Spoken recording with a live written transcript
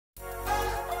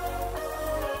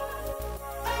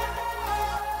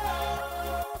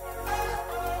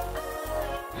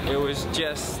was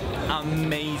just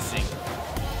amazing.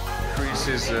 Chris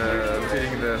is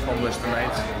feeding the homeless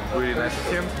tonight. Really nice of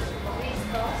him.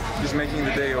 He's making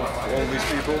the day of all these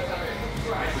people,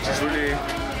 which is really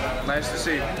nice to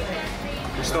see.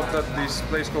 We stopped at this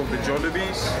place called the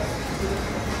Jollibees.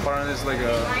 Apparently it's like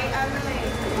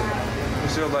we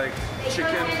sell like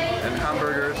chicken and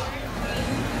hamburgers.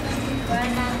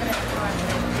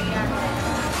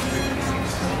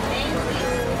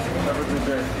 Have a good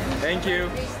day. Thank you.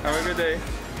 Have a good day.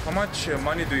 How much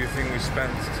money do you think we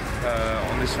spent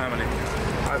on this family?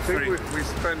 I think we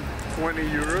spent 20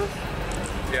 euros.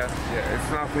 Yeah. Yeah,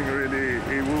 it's nothing really.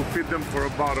 It will feed them for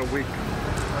about a week.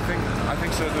 I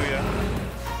think so too, yeah.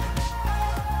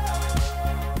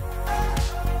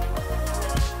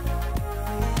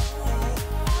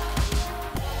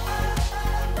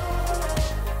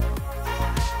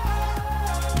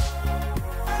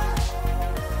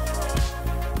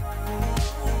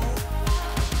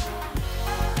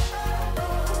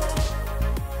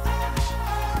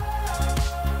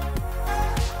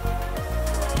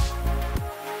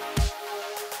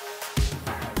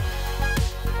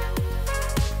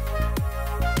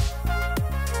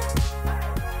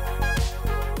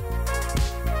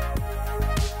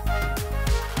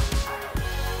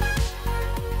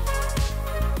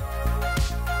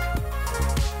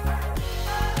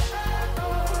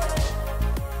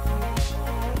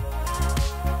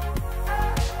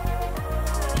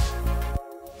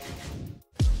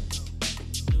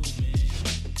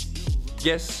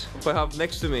 Guess who I have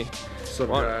next to me? So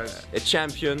guys, a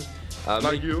champion.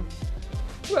 like you?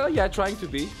 Well, yeah, trying to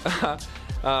be.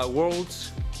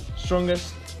 World's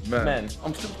strongest man.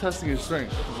 I'm still testing his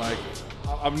strength. Like,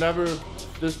 I've never,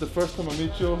 this is the first time I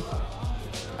meet you.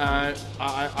 And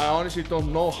I honestly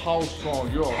don't know how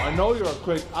strong you are. I know you're a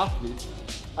great athlete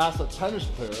as a tennis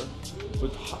player,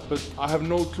 but I have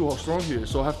no clue how strong he is,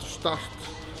 so I have to start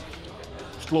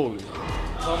slowly.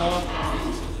 Come on,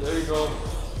 there you go.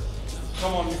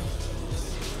 Come on.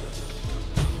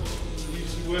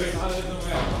 Easy way.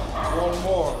 One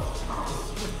more.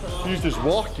 He's just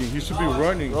walking, he should be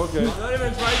running. Okay. Not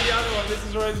even try the other one, this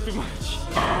is already too much.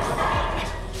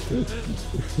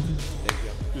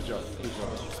 Good job, good job.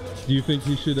 Do you think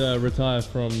he should retire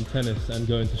from tennis and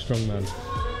go into strongman?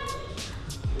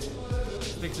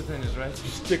 Stick to tennis, right?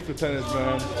 Stick to tennis,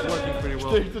 man. It's working pretty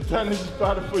well. Stick to tennis is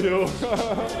better for you.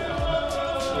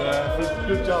 Yeah,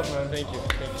 good job, man. Thank you.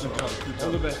 Thank you. Good job, good job.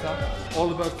 All the best, huh? All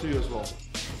the best to you as well.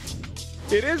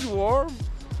 It is warm.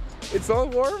 It's all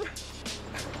warm.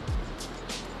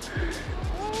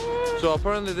 So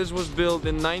apparently this was built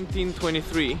in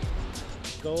 1923.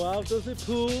 Go out of the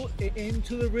pool,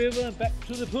 into the river and back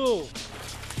to the pool.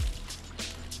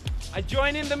 I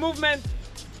join in the movement.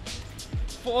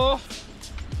 Oh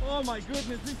my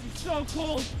goodness, this is so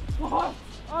cold. Oh,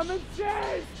 I'm in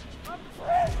chains. I'm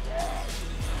freezing.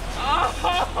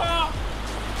 Oh,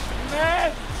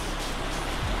 man.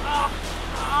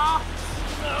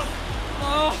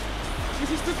 Oh,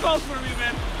 this is too cold for me,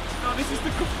 man. No, this is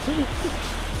too cold.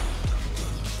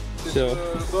 So,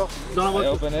 I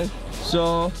open it.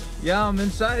 So, yeah, I'm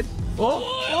inside. Oh!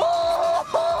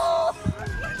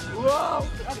 Wow!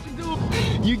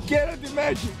 You cannot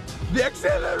imagine the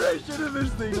acceleration of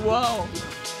this thing. Wow!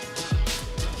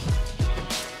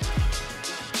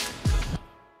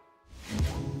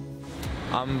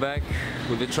 I'm back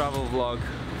with the travel vlog.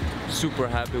 Super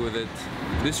happy with it.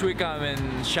 This week I'm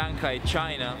in Shanghai,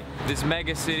 China. This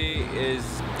mega city is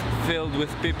filled with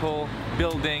people,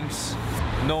 buildings,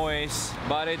 noise,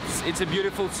 but it's a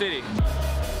beautiful city.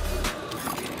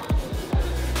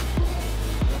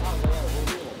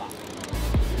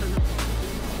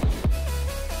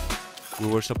 We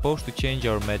were supposed to change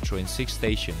our metro in 6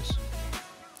 stations,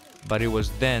 but it was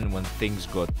then when things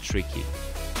got tricky.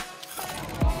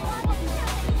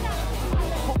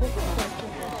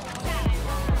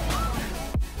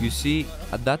 You see,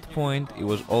 at that point it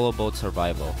was all about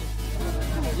survival.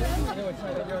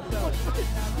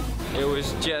 It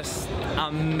was just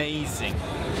amazing.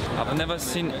 I've never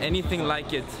seen anything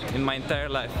like it in my entire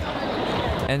life.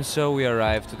 And so we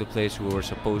arrived to the place we were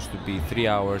supposed to be 3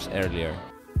 hours earlier.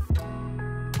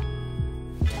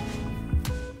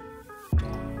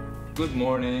 Good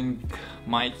morning,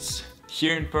 mates.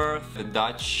 Here in Perth, the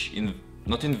Dutch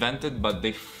not invented, but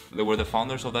they were the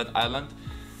founders of that island.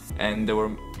 And there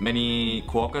were many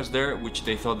quokkas there, which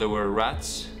they thought they were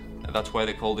rats. That's why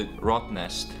they called it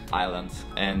Rottnest Island.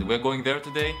 And we're going there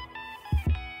today.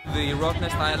 The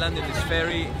Rottnest Island in this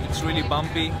ferry, it's really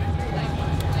bumpy.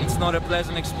 It's not a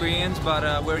pleasant experience,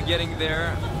 but we're getting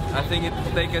there. I think it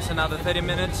will take us another 30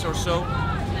 minutes or so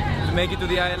to to make it to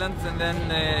the island, and then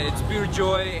it's pure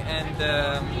joy and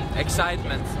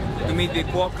excitement to meet the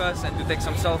quokkas and to take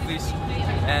some selfies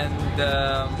and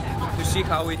to see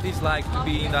how it is like to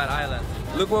be in that island.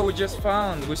 Look what we just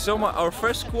found. We saw our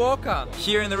first quokka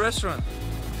here in the restaurant.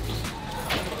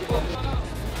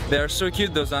 They are so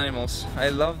cute, those animals. I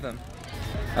love them.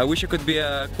 I wish I could be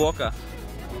a quokka.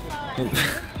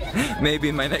 Maybe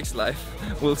in my next life.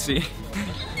 We'll see.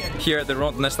 Here at the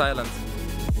Rottnest Island.